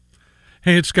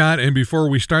Hey, it's Scott, and before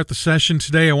we start the session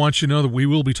today, I want you to know that we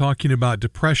will be talking about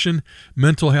depression,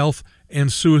 mental health,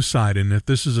 and suicide. And if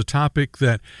this is a topic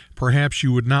that perhaps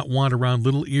you would not want around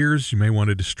little ears, you may want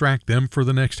to distract them for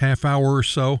the next half hour or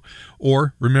so.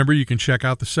 Or remember, you can check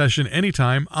out the session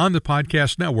anytime on the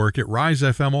podcast network at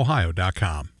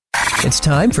risefmohio.com. It's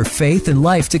time for Faith and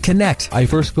Life to connect. I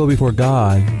first go before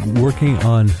God, working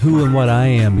on who and what I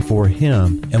am before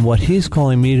Him and what He's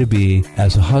calling me to be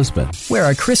as a husband. Where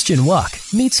our Christian walk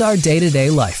meets our day-to-day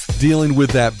life. Dealing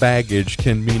with that baggage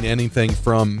can mean anything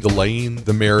from delaying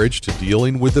the marriage to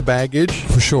dealing with the baggage.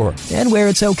 For sure. And where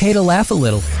it's okay to laugh a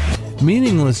little.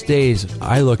 Meaningless days,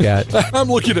 I look at... I'm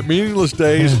looking at meaningless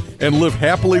days and live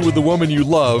happily with the woman you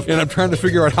love, and I'm trying to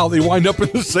figure out how they wind up in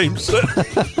the same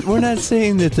set. We're not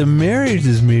saying that the marriage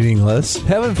is meaningless.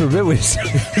 Heaven forbid we say.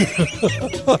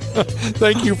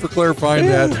 Thank you for clarifying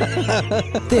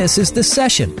that. This is The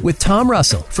Session with Tom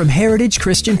Russell from Heritage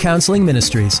Christian Counseling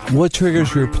Ministries. What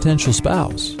triggers your potential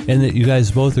spouse? And that you guys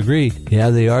both agree,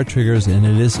 yeah, they are triggers, and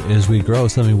it is, as we grow,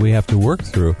 something we have to work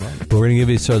through. But we're going to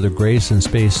give each other grace and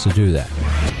space to do that.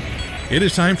 It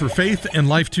is time for Faith and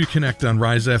Life to Connect on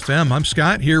Rise FM. I'm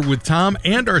Scott here with Tom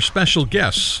and our special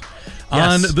guests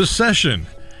on The Session.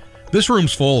 This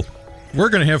room's full. We're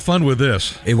going to have fun with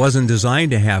this. It wasn't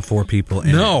designed to have 4 people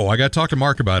in it. No, I got to talk to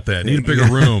Mark about that. Need a bigger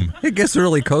room. It gets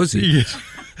really cozy.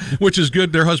 Which is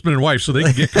good. They're husband and wife, so they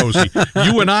can get cozy.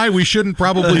 You and I, we shouldn't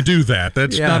probably do that.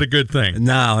 That's not a good thing.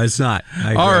 No, it's not.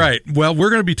 All right. Well, we're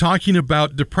going to be talking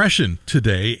about depression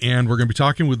today, and we're going to be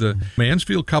talking with a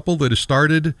Mansfield couple that has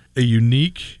started a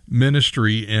unique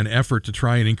ministry and effort to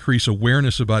try and increase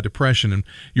awareness about depression, and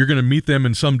you're going to meet them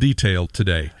in some detail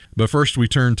today. But first, we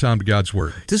turn, Tom, to God's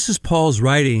Word. This is Paul's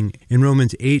writing in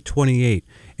Romans 8:28,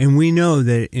 and we know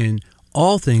that in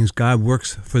all things God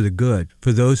works for the good,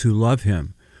 for those who love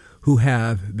Him, who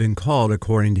have been called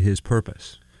according to His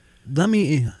purpose. Let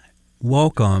me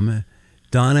welcome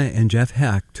Donna and Jeff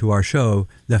Heck to our show,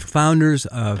 the founders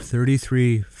of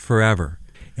 33 Forever.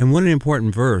 And what an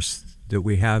important verse that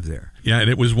we have there. Yeah, and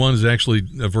it was one that's actually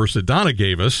a verse that Donna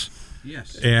gave us.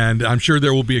 Yes. And I'm sure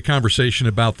there will be a conversation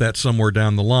about that somewhere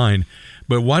down the line.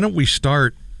 But why don't we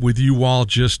start with you all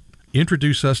just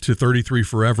introduce us to 33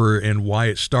 Forever and why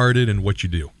it started and what you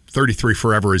do. 33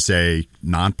 Forever is a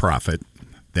nonprofit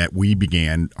that we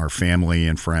began, our family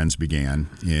and friends began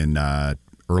in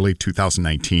early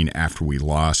 2019 after we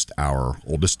lost our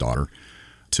oldest daughter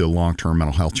to long-term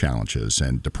mental health challenges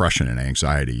and depression and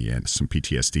anxiety and some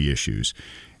PTSD issues.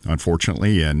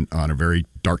 Unfortunately, and on a very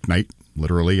dark night,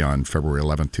 literally on February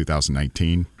 11th,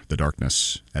 2019, the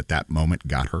darkness at that moment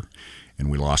got her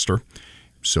and we lost her.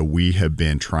 So we have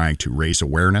been trying to raise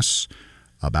awareness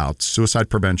about suicide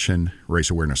prevention, raise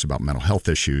awareness about mental health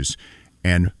issues,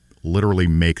 and literally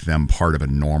make them part of a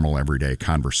normal everyday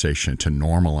conversation, to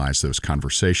normalize those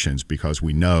conversations, because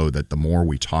we know that the more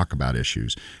we talk about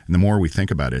issues and the more we think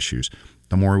about issues,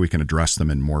 the more we can address them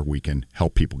and more we can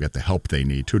help people get the help they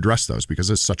need to address those,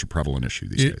 because it's such a prevalent issue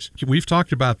these days. We've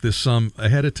talked about this some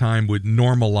ahead of time with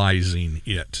normalizing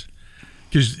it,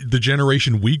 because the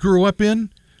generation we grew up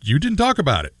in, you didn't talk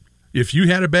about it. If you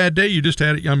had a bad day, you just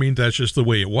had it. I mean, that's just the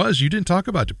way it was. You didn't talk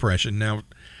about depression. Now,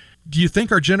 do you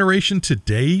think our generation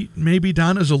today, maybe,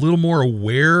 Donna, is a little more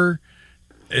aware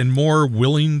and more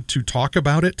willing to talk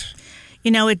about it? You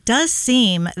know, it does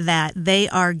seem that they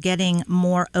are getting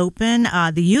more open,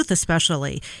 the youth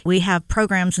especially. We have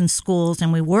programs in schools,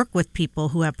 and we work with people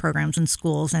who have programs in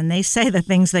schools, and they say the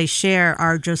things they share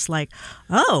are just like,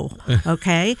 oh,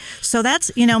 okay. So that's,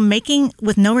 making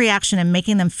with no reaction and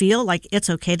making them feel like it's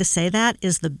okay to say that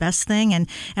is the best thing. And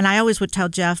I always would tell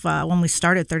Jeff when we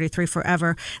started 33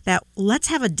 Forever that let's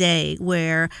have a day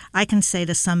where I can say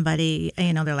to somebody,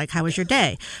 they're like, how was your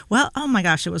day? Well, oh my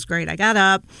gosh, it was great. I got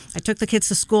up, I took the kids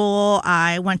to school,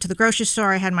 I went to the grocery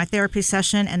store, I had my therapy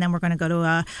session, and then we're going to go to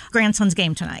a grandson's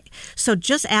game tonight. So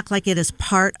just act like it is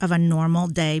part of a normal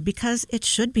day, because it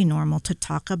should be normal to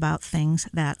talk about things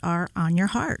that are on your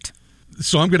heart.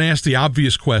 So I'm going to ask the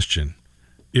obvious question.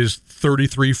 Is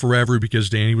 33 Forever because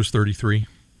Danny was 33?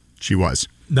 She was.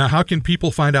 Now, how can people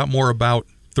find out more about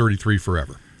 33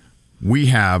 Forever? We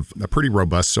have a pretty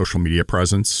robust social media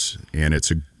presence, and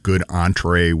it's a good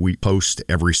entree. We post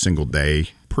every single day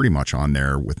pretty much on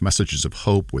there with messages of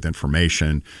hope, with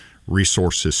information,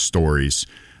 resources, stories.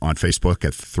 On Facebook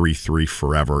at 33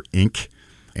 Forever Inc.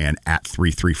 and at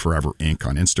 33 Forever Inc.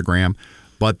 on Instagram.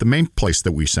 But the main place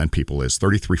that we send people is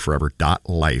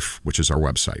 33forever.life, which is our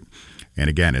website. And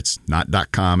again, it's not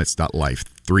 .com, it's .life.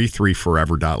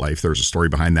 33forever.life. There's a story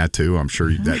behind that too. I'm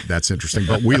sure that's interesting.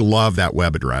 But we love that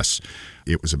web address.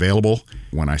 It was available.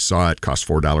 When I saw it cost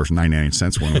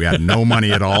 $4.99 when we had no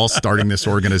money at all starting this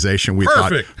organization. We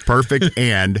thought, perfect,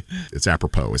 and it's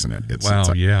apropos, isn't it? It's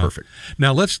perfect.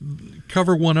 Now let's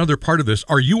cover one other part of this.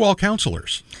 Are you all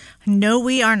counselors? No,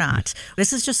 we are not.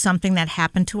 This is just something that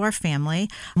happened to our family.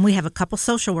 We have a couple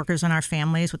social workers in our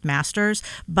families with masters,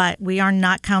 but we are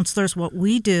not counselors. What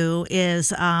we do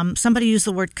is, somebody used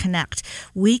the word connect.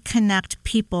 We connect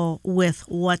people with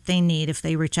what they need if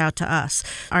they reach out to us.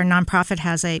 Our nonprofit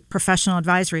has a professional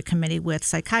advisory committee with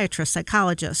psychiatrists,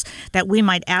 psychologists, that we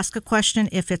might ask a question.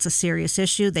 If it's a serious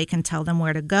issue, they can tell them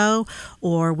where to go,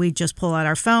 or we just pull out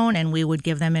our phone and we would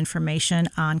give them information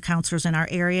on counselors in our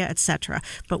area, etc.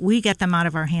 But we get them out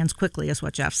of our hands quickly, is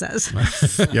what Jeff says.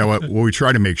 Yeah, what we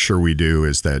try to make sure we do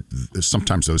is that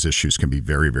sometimes those issues can be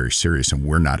very, very serious, and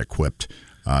we're not equipped,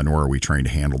 nor are we trained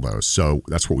to handle those. So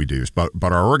that's what we do. But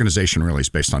our organization really is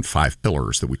based on 5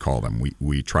 pillars that we call them.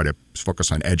 We try to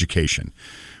focus on education.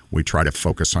 We try to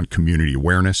focus on community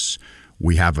awareness.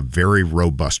 We have a very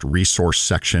robust resource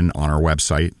section on our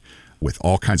website with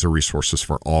all kinds of resources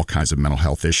for all kinds of mental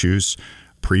health issues,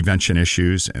 prevention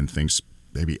issues, and things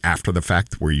maybe after the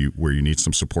fact where you need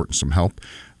some support and some help.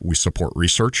 We support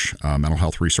research, mental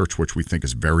health research, which we think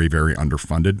is very, very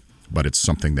underfunded, but it's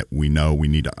something that we know we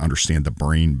need to understand the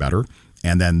brain better.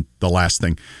 And then the last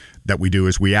thing that we do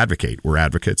is we advocate. We're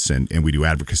advocates, and we do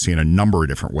advocacy in a number of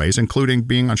different ways, including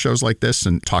being on shows like this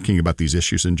and talking about these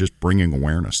issues and just bringing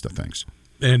awareness to things.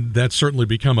 And that's certainly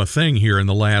become a thing here in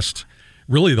the last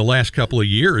couple of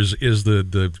years, is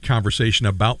the conversation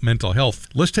about mental health.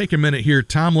 Let's take a minute here.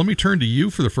 Tom, let me turn to you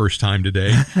for the first time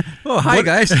today. Oh, hi,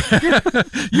 guys.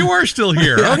 You are still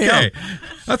here. Okay.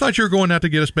 I thought you were going out to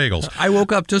get us bagels. I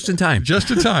woke up just in time.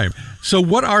 Just in time. So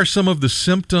what are some of the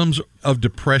symptoms of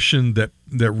depression that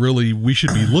really we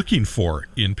should be looking for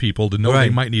in people to know they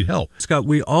might need help? Scott,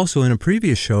 we also in a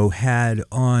previous show had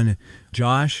on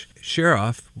Josh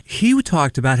Sheriff. He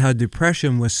talked about how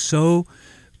depression was so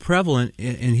prevalent,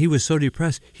 and he was so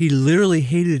depressed, he literally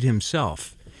hated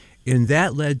himself, and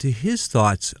that led to his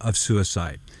thoughts of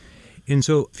suicide. And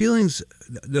so feelings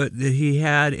that he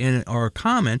had are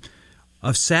common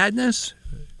of sadness,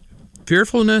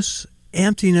 fearfulness,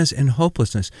 emptiness, and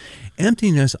hopelessness.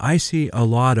 Emptiness I see a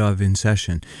lot of in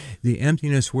session. The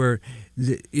emptiness where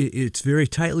it's very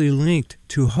tightly linked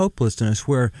to hopelessness,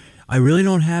 where I really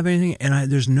don't have anything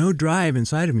and there's no drive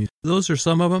inside of me. Those are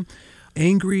some of them.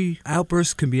 Angry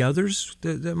outbursts can be others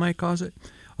that might cause it.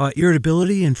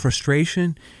 Irritability and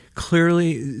frustration.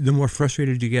 Clearly, the more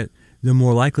frustrated you get, the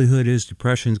more likelihood is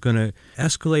depression is going to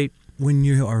escalate. When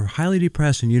you are highly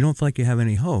depressed and you don't feel like you have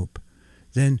any hope,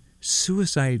 then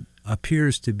suicide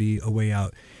appears to be a way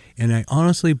out. And I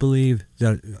honestly believe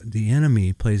that the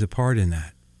enemy plays a part in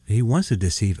that. He wants to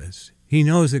deceive us. He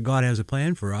knows that God has a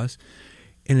plan for us,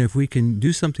 and if we can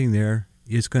do something there,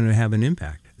 it's going to have an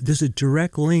impact. There's a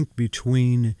direct link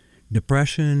between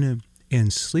depression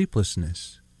and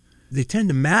sleeplessness. They tend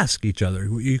to mask each other.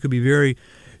 You could be very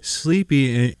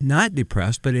sleepy and not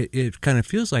depressed, but it kind of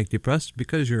feels like depressed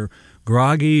because you're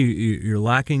groggy, you're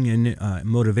lacking in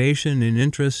motivation and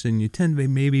interest, and you tend to be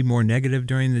maybe more negative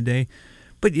during the day.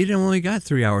 But you only got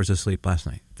 3 hours of sleep last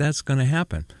night. That's going to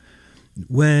happen.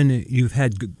 When you've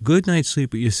had good night's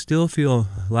sleep, but you still feel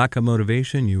lack of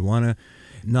motivation, you want to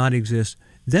not exist,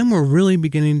 then we're really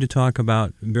beginning to talk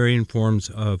about varying forms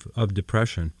of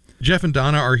depression. Jeff and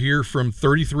Donna are here from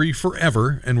 33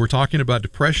 Forever, and we're talking about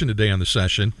depression today on the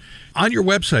session. On your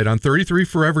website, on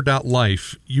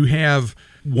 33forever.life, you have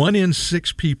 1 in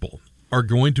 6 people are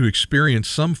going to experience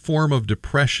some form of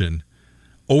depression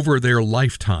over their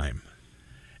lifetime.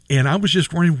 And I was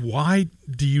just wondering, why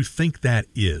do you think that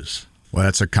is? Well,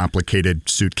 that's a complicated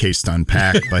suitcase to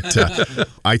unpack, but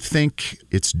I think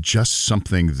it's just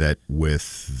something that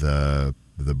with the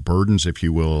burdens, if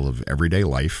you will, of everyday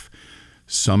life,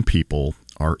 some people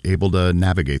are able to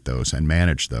navigate those and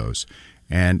manage those.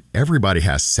 And everybody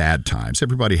has sad times.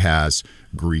 Everybody has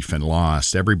grief and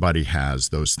loss. Everybody has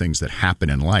those things that happen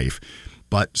in life.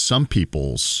 But some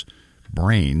people's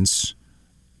brains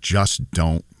just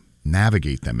don't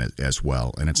navigate them as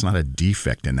well. And it's not a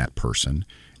defect in that person.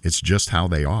 It's just how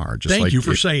they are. Thank you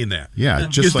for saying that. Yeah.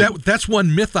 That's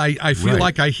one myth I feel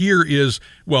like I hear is,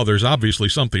 well, there's obviously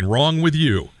something wrong with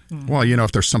you. Well,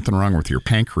 if there's something wrong with your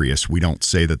pancreas, we don't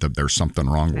say that there's something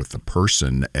wrong with the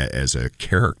person as a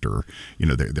character.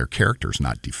 Their character's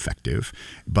not defective.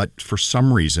 But for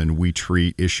some reason, we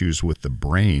treat issues with the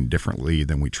brain differently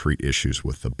than we treat issues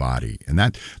with the body. And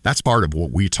that's part of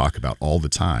what we talk about all the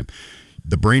time.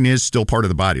 The brain is still part of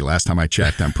the body. Last time I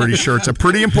checked, I'm pretty sure it's a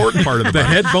pretty important part of the The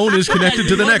body. head bone is connected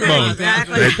to the neck bone.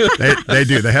 They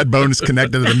do. The head bone is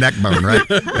connected to the neck bone, right?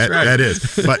 That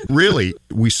is. But really,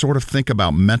 we sort of think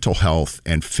about mental health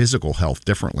and physical health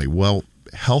differently. Well,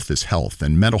 health is health,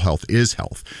 and mental health is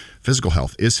health. Physical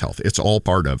health is health. It's all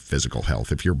part of physical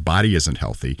health. If your body isn't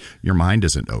healthy, your mind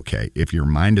isn't okay. If your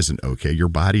mind isn't okay, your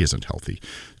body isn't healthy.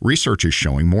 Research is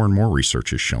showing, more and more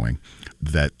research is showing,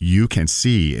 that you can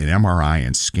see in MRI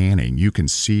and scanning, you can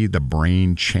see the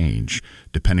brain change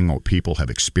depending on what people have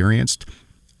experienced,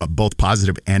 both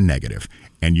positive and negative.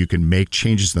 And you can make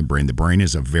changes in the brain. The brain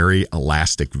is a very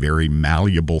elastic, very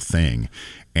malleable thing.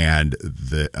 And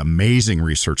the amazing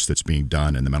research that's being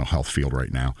done in the mental health field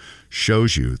right now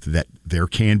shows you that there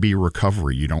can be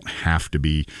recovery. You don't have to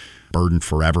be burdened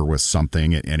forever with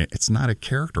something, and it's not a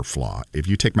character flaw. If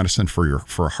you take medicine for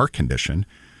a heart condition,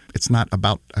 it's not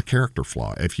about a character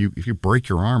flaw. If you break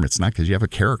your arm, it's not because you have a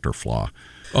character flaw.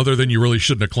 Other than you really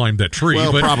shouldn't have climbed that tree.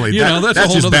 Well, but, probably. That's a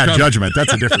whole just other bad judgment.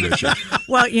 That's a different issue.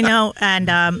 Well, and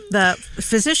the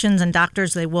physicians and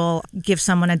doctors, they will give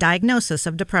someone a diagnosis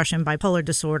of depression, bipolar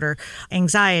disorder,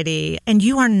 anxiety, and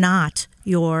you are not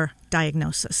your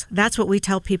diagnosis. That's what we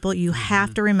tell people. You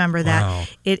have to remember that. Wow.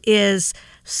 It is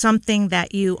something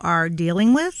that you are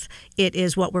dealing with. It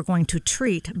is what we're going to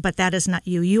treat, but that is not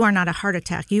you. You are not a heart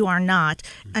attack. You are not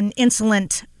an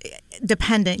insulin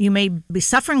dependent. You may be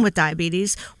suffering with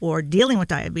diabetes or dealing with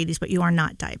diabetes, but you are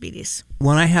not diabetes.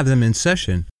 When I have them in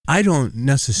session, I don't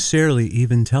necessarily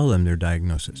even tell them their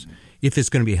diagnosis. If it's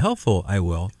going to be helpful, I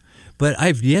will. But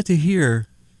I've yet to hear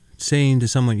saying to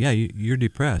someone, yeah, you're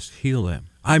depressed, heal them.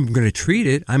 I'm going to treat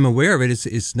it. I'm aware of it.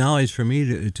 It's knowledge for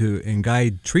me to and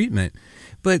guide treatment.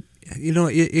 But,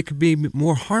 it could be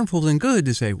more harmful than good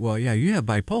to say, well, yeah, you have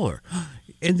bipolar.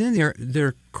 And then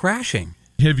they're crashing.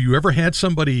 Have you ever had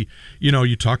somebody,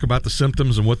 you talk about the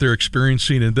symptoms and what they're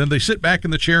experiencing, and then they sit back in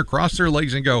the chair, cross their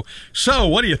legs, and go, so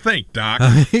what do you think, Doc?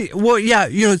 Well,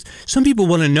 yeah, some people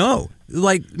want to know.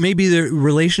 Like maybe their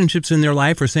relationships in their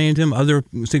life are saying to them, other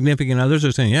significant others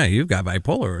are saying, yeah, you've got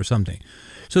bipolar or something.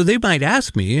 So they might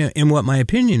ask me and what my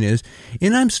opinion is,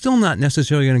 and I'm still not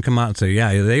necessarily going to come out and say,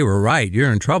 yeah, they were right, you're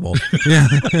in trouble.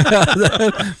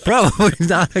 Probably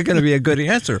not going to be a good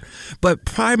answer. But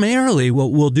primarily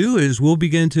what we'll do is we'll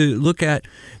begin to look at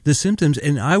the symptoms,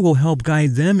 and I will help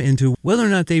guide them into whether or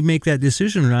not they make that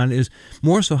decision or not is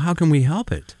more so how can we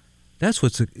help it? That's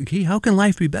what's the key. How can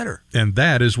life be better? And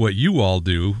that is what you all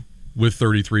do with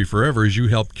 33 Forever, is you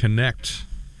help connect.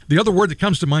 The other word that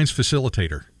comes to mind is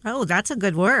facilitator. Oh, that's a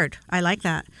good word. I like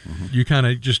that. You kind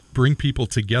of just bring people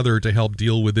together to help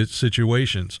deal with its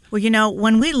situations. Well,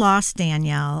 when we lost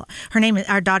Danielle,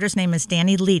 our daughter's name is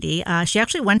Danny Leedy. She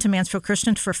actually went to Mansfield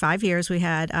Christian for 5 years. We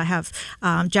have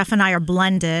Jeff and I are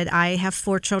blended. I have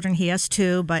 4 children. He has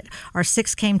 2, but our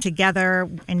 6 came together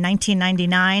in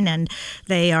 1999, and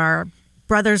they are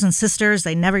brothers and sisters.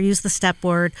 They never use the step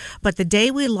word. But the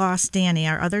day we lost Danny,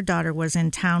 our other daughter was in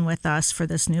town with us for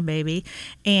this new baby.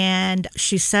 And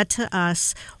she said to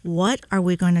us, what are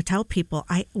we going to tell people?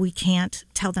 We can't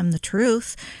tell them the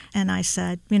truth. And I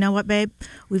said, you know what, babe?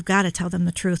 We've got to tell them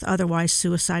the truth. Otherwise,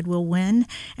 suicide will win.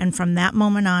 And from that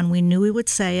moment on, we knew we would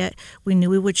say it. We knew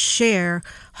we would share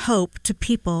hope to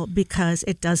people because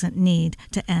it doesn't need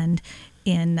to end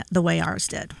in the way ours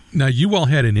did. Now, you all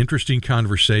had an interesting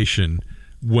conversation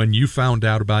when you found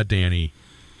out about Danny,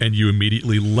 and you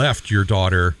immediately left your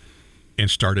daughter and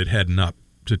started heading up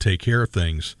to take care of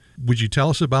things. Would you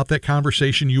tell us about that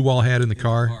conversation you all had in the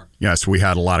car? Yes, we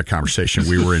had a lot of conversation.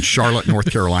 We were in Charlotte,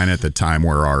 North Carolina at the time,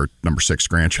 where our number 6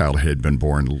 grandchild had been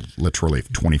born literally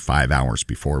 25 hours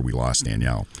before we lost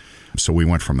Danielle. So we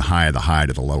went from the high of the high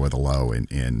to the low of the low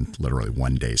in literally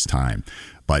 1 day's time.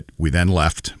 But we then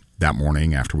left that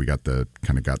morning after we got the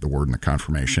word and the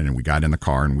confirmation, and we got in the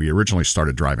car, and we originally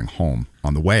started driving home.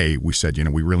 On the way, we said,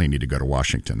 we really need to go to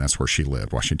Washington. That's where she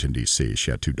lived, Washington, D.C.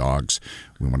 She had 2 dogs.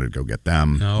 We wanted to go get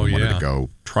them. We wanted to go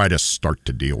try to start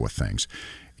to deal with things.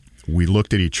 We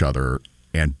looked at each other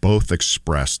and both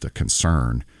expressed a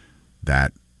concern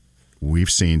that we've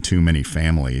seen too many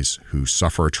families who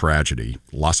suffer a tragedy,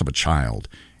 loss of a child,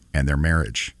 and their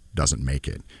marriage doesn't make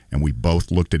it. And we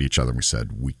both looked at each other and we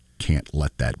said, we can't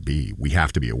let that be. We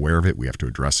have to be aware of it. We have to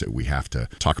address it. We have to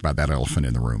talk about that elephant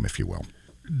in the room, if you will.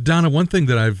 Donna, one thing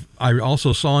that I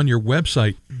also saw on your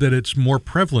website, that it's more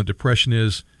prevalent, depression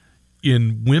is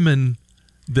in women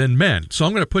than men. So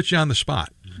I'm going to put you on the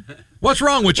spot. What's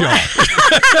wrong with y'all?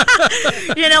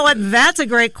 You know what? That's a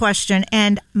great question.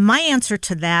 And my answer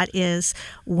to that is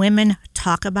women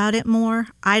talk about it more.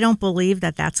 I don't believe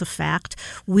that that's a fact.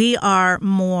 We are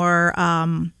more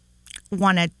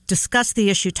want to discuss the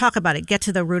issue, talk about it, get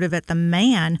to the root of it. The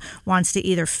man wants to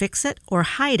either fix it or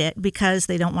hide it because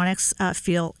they don't want to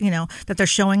feel, that they're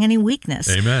showing any weakness.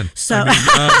 Amen. So,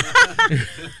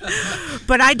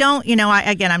 but I don't,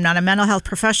 I'm not a mental health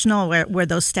professional where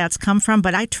those stats come from,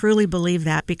 but I truly believe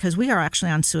that because we are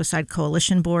actually on Suicide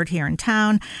Coalition board here in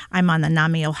town. I'm on the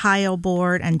NAMI Ohio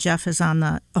board, and Jeff is on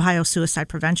the Ohio Suicide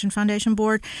Prevention Foundation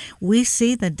board. We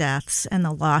see the deaths and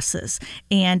the losses,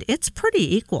 and it's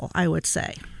pretty equal, I would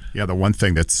say. Yeah, the one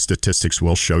thing that statistics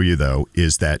will show you, though,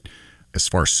 is that as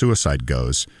far as suicide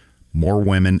goes, more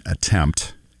women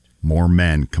attempt, more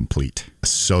men complete.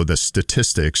 So the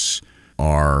statistics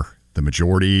are the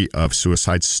majority of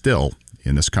suicides still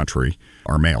in this country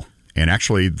are male. And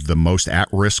actually, the most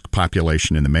at-risk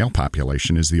population in the male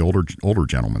population is the older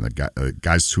gentlemen, the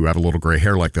guys who have a little gray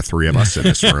hair like the three of us in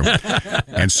this room.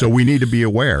 And so we need to be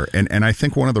aware. And I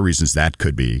think one of the reasons that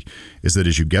could be is that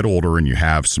as you get older and you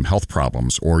have some health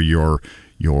problems, or you're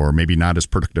maybe not as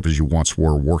productive as you once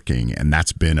were working, and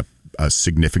that's been a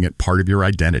significant part of your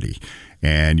identity,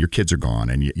 and your kids are gone,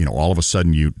 and all of a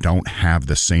sudden you don't have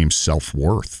the same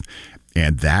self-worth,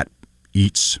 and that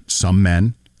eats some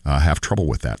men. Have trouble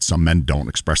with that. Some men don't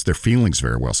express their feelings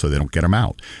very well, so they don't get them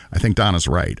out. I think Donna's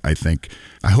right. I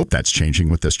hope that's changing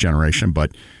with this generation,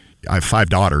 but I have 5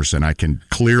 daughters, and I can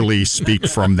clearly speak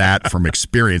from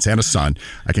experience, and a son.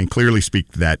 I can clearly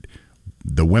speak that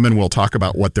the women will talk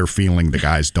about what they're feeling. The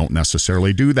guys don't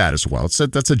necessarily do that as well.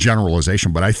 That's a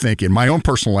generalization, but I think in my own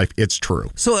personal life, it's true.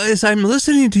 So as I'm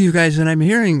listening to you guys and I'm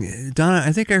hearing, Donna,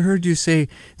 I think I heard you say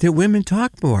that women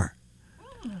talk more.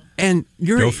 And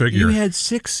Go figure. You had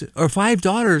 6 or 5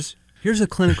 daughters. Here's a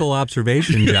clinical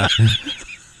observation, Jeff.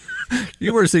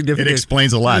 You were significant. It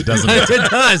explains a lot, doesn't it? It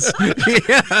does.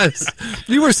 Yes.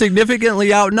 You were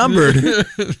significantly outnumbered.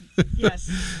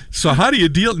 Yes. So how do you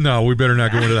deal? No, we better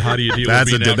not go into the how do you deal with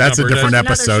being outnumbered. That's a different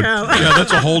episode. Yeah,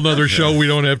 that's a whole other show we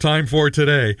don't have time for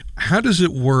today. How does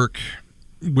it work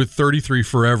with 33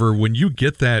 Forever when you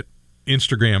get that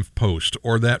Instagram post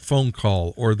or that phone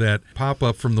call or that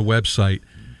pop-up from the website?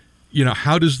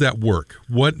 How does that work?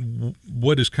 What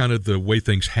is kind of the way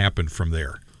things happen from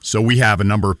there? So we have a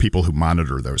number of people who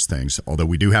monitor those things, although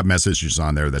we do have messages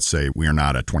on there that say we are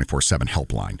not a 24/7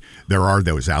 helpline. There are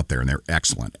those out there, and they're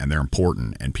excellent, and they're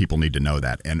important, and people need to know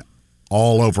that. And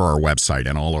all over our website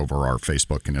and all over our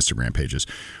Facebook and Instagram pages,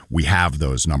 we have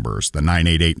those numbers. The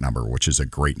 988 number, which is a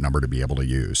great number to be able to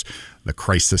use. The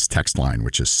crisis text line,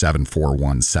 which is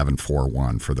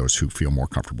 741-741 for those who feel more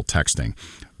comfortable texting.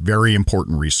 Very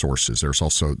important resources. There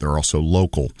are also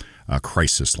local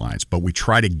crisis lines. But we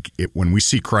try to, when we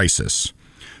see crisis,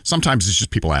 sometimes it's just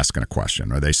people asking a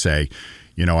question, or they say,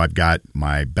 I've got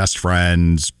my best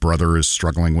friend's brother is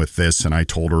struggling with this, and I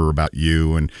told her about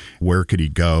you, and where could he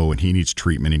go, and he needs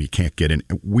treatment, and he can't get in.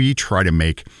 We try to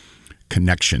make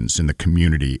connections in the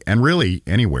community, and really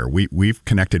anywhere. We've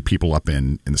connected people up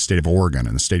in the state of Oregon,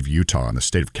 and the state of Utah, and the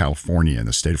state of California, and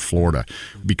the state of Florida,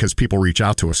 because people reach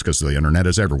out to us because the internet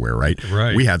is everywhere, right?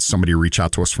 Right. We had somebody reach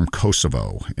out to us from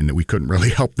Kosovo, and we couldn't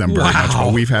really help them very much,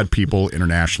 but we've had people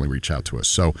internationally reach out to us.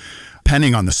 So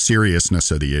depending on the seriousness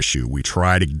of the issue, we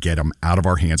try to get them out of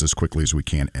our hands as quickly as we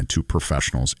can and to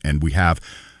professionals. And we have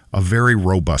a very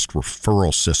robust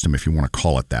referral system, if you want to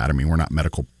call it that. I mean, we're not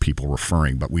medical people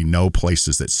referring, but we know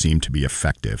places that seem to be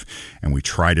effective, and we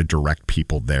try to direct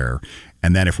people there.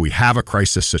 And then if we have a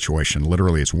crisis situation,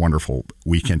 literally it's wonderful.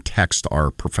 We can text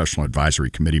our professional advisory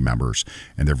committee members,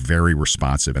 and they're very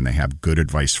responsive, and they have good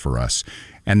advice for us.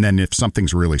 And then if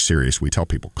something's really serious, we tell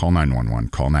people, call 911,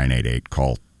 call 988,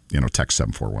 call text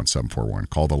 741-741,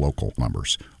 call the local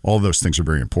numbers. All of those things are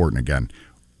very important. Again,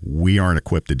 we aren't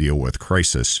equipped to deal with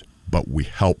crisis, but we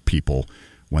help people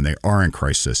when they are in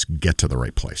crisis get to the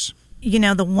right place.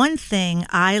 The one thing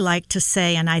I like to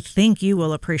say, and I think you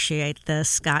will appreciate this,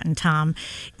 Scott and Tom,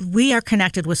 we are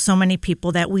connected with so many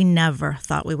people that we never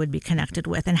thought we would be connected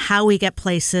with. And how we get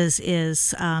places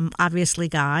is obviously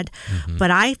God. Mm-hmm. But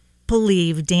I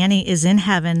believe Danny is in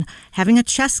heaven having a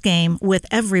chess game with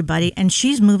everybody, and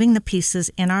she's moving the pieces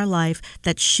in our life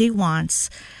that she wants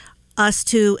us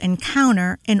to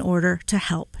encounter in order to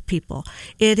help people.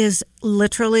 It is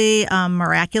literally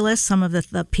miraculous, some of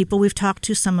the people we've talked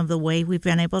to, some of the way we've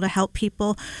been able to help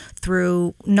people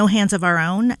through no hands of our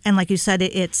own. And like you said,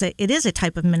 it is a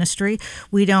type of ministry.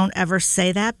 We don't ever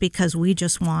say that because we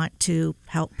just want to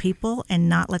help people and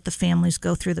not let the families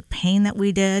go through the pain that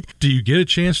we did. Do you get a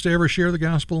chance to ever share the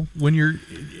gospel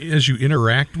as you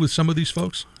interact with some of these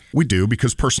folks? We do,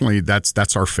 because personally,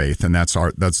 that's our faith, and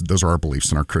those are our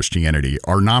beliefs in our Christianity.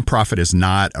 Our nonprofit is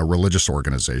not a religious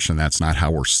organization. That's not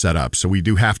how we're set up. So we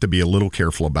do have to be a little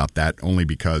careful about that, only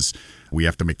because We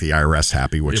have to make the IRS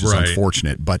happy, which is Right.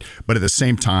 unfortunate. But at the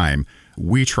same time,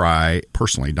 we try,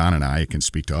 personally, Don and I can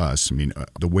speak to us. I mean,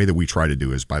 the way that we try to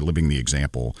do is by living the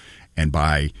example and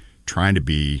by trying to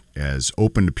be as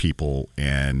open to people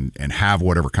and have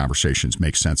whatever conversations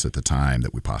make sense at the time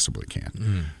that we possibly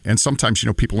can. And sometimes,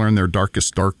 people are in their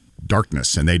darkest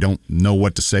darkness and they don't know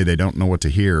what to say. They don't know what to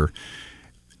hear.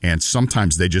 And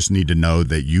sometimes they just need to know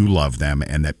that you love them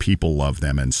and that people love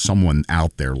them and someone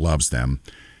out there loves them,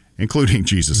 including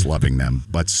Jesus loving them.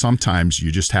 But sometimes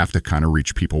you just have to kind of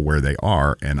reach people where they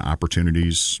are, and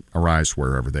opportunities arise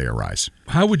wherever they arise.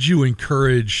 How would you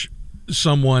encourage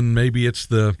someone, maybe it's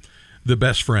the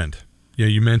best friend?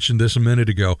 You mentioned this a minute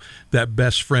ago, that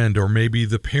best friend, or maybe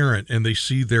the parent, and they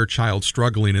see their child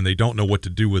struggling and they don't know what to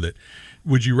do with it.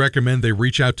 Would you recommend they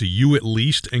reach out to you at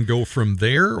least and go from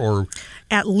there? Or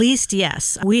At least,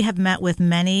 yes. We have met with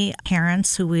many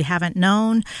parents who we haven't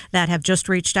known that have just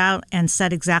reached out and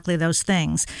said exactly those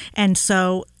things. And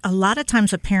so a lot of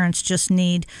times the parents just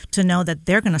need to know that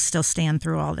they're going to still stand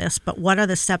through all this. But what are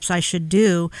the steps I should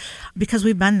do? Because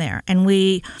we've been there and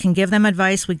we can give them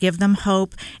advice. We give them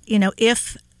hope.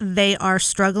 If they are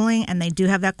struggling and they do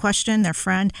have that question, their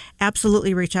friend,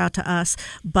 absolutely reach out to us.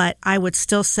 But I would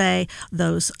still say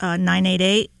those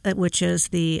 988, which is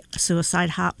the suicide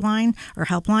hotline or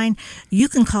helpline, you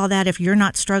can call that if you're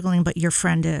not struggling, but your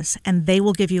friend is, and they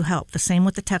will give you help. The same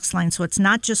with the text line. So it's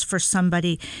not just for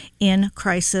somebody in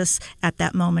crisis at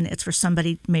that moment. It's for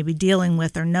somebody maybe dealing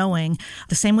with or knowing.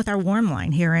 The same with our warm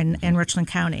line here in Richland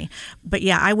County. But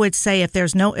yeah, I would say if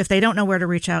they don't know where to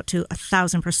reach out to,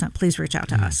 1,000%, please reach out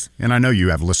to us. And I know you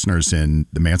have listeners in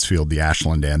the Mansfield, the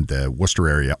Ashland, and the Worcester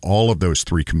area. All of those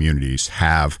three communities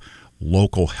have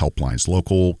local helplines,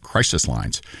 local crisis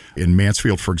lines. In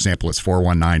Mansfield, for example, it's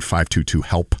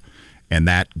 419-522-HELP, and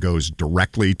that goes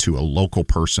directly to a local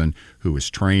person who is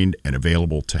trained and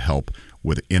available to help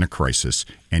within a crisis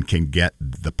and can get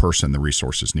the person the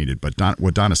resources needed. But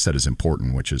what Donna said is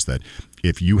important, which is that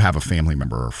if you have a family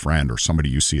member or a friend or somebody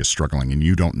you see is struggling and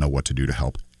you don't know what to do to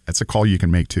help, that's a call you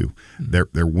can make too.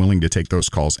 They're willing to take those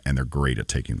calls, and they're great at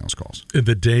taking those calls. in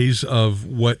the days of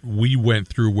what we went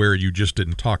through where you just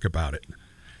didn't talk about it,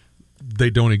 they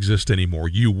don't exist anymore.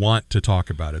 You want to talk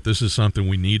about it. This is something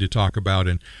we need to talk about.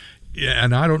 And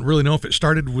I don't really know if it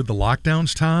started with the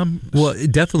lockdowns, Tom. Well,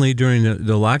 definitely during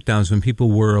the lockdowns when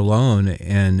people were alone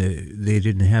and they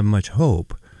didn't have much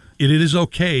hope. It is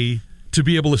okay to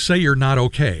be able to say you're not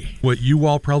okay. What you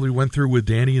all probably went through with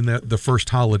Danny in the first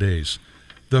holidays,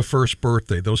 the first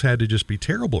birthday, those had to just be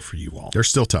terrible for you all. They're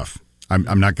still tough.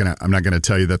 I'm not gonna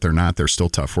tell you that they're not. They're still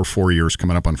tough. We're 4 years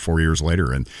coming up on 4 years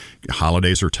later, and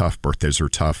holidays are tough. Birthdays are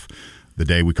tough. The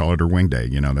day we call it her wing day,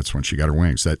 that's when she got her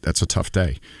wings. That's a tough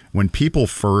day. When people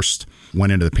first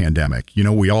went into the pandemic,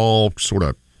 we all sort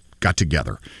of got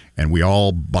together and we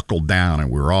all buckled down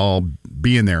and we were all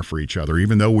being there for each other,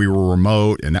 even though we were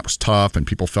remote, and that was tough and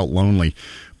people felt lonely.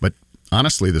 But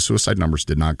honestly, the suicide numbers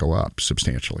did not go up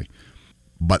substantially.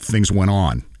 But things went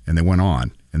on, and they went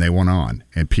on, and they went on.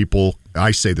 And people,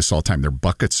 I say this all the time, they're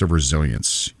buckets of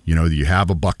resilience. You have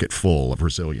a bucket full of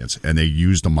resilience, and they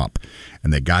used them up.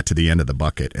 And they got to the end of the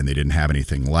bucket, and they didn't have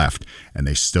anything left, and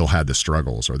they still had the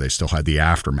struggles, or they still had the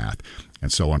aftermath.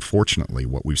 And so, unfortunately,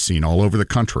 what we've seen all over the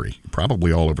country,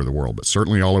 probably all over the world, but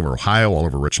certainly all over Ohio, all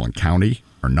over Richland County,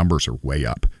 our numbers are way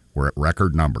up. We're at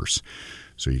record numbers.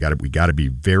 So we got to be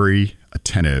very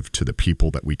attentive to the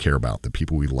people that we care about, the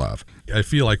people we love. I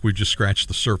feel like we've just scratched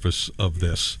the surface of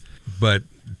this, but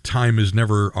time is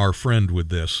never our friend with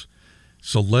this.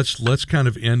 So let's kind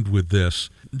of end with this.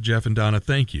 Jeff and Donna,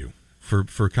 thank you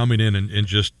for coming in and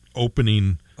just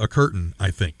opening a curtain,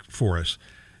 I think, for us.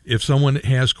 If someone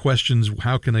has questions,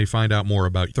 how can they find out more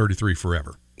about 33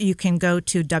 Forever? You can go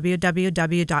to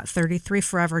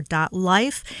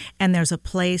www.33forever.life, and there's a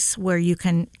place where you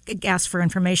can ask for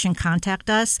information, contact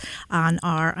us on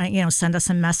our, send us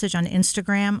a message on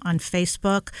Instagram, on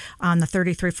Facebook, on the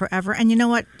 33 Forever. And you know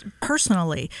what?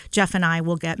 Personally, Jeff and I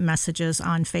will get messages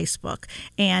on Facebook,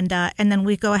 and then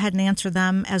we go ahead and answer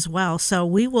them as well. So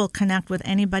we will connect with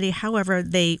anybody however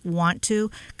they want to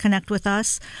connect with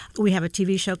us. We have a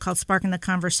TV show called Sparking the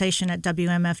Conversation at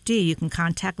WMFD. You can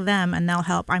contact them, and they'll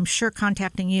help, I'm sure,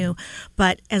 contacting you.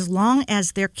 But as long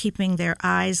as they're keeping their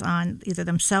eyes on either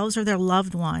themselves or their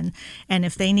loved one, and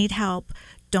if they need help,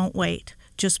 don't wait.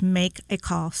 Just make a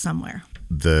call somewhere.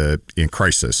 In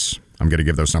crisis, I'm going to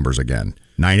give those numbers again.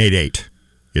 988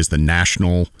 is the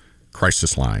national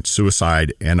crisis line,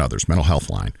 suicide and others, mental health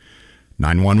line.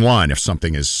 911 if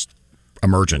something is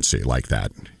emergency like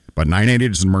that. But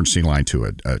 988 is an emergency line to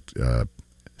it.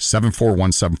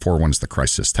 741-741 is the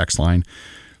crisis text line.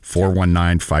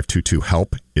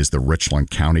 419-522-HELP is the Richland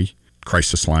County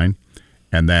crisis line.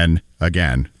 And then,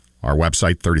 again, our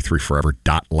website,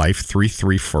 33forever.life,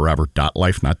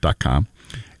 33forever.life, not .com.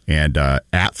 And at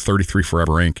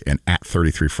 33Forever Inc. and at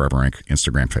 33Forever Inc.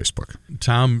 Instagram, Facebook.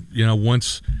 Tom,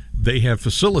 once they have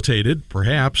facilitated,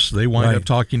 perhaps they wind up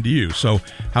talking to you. So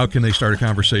how can they start a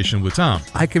conversation with Tom?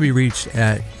 I can be reached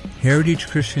at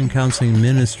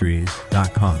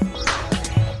heritagechristiancounselingministries.com.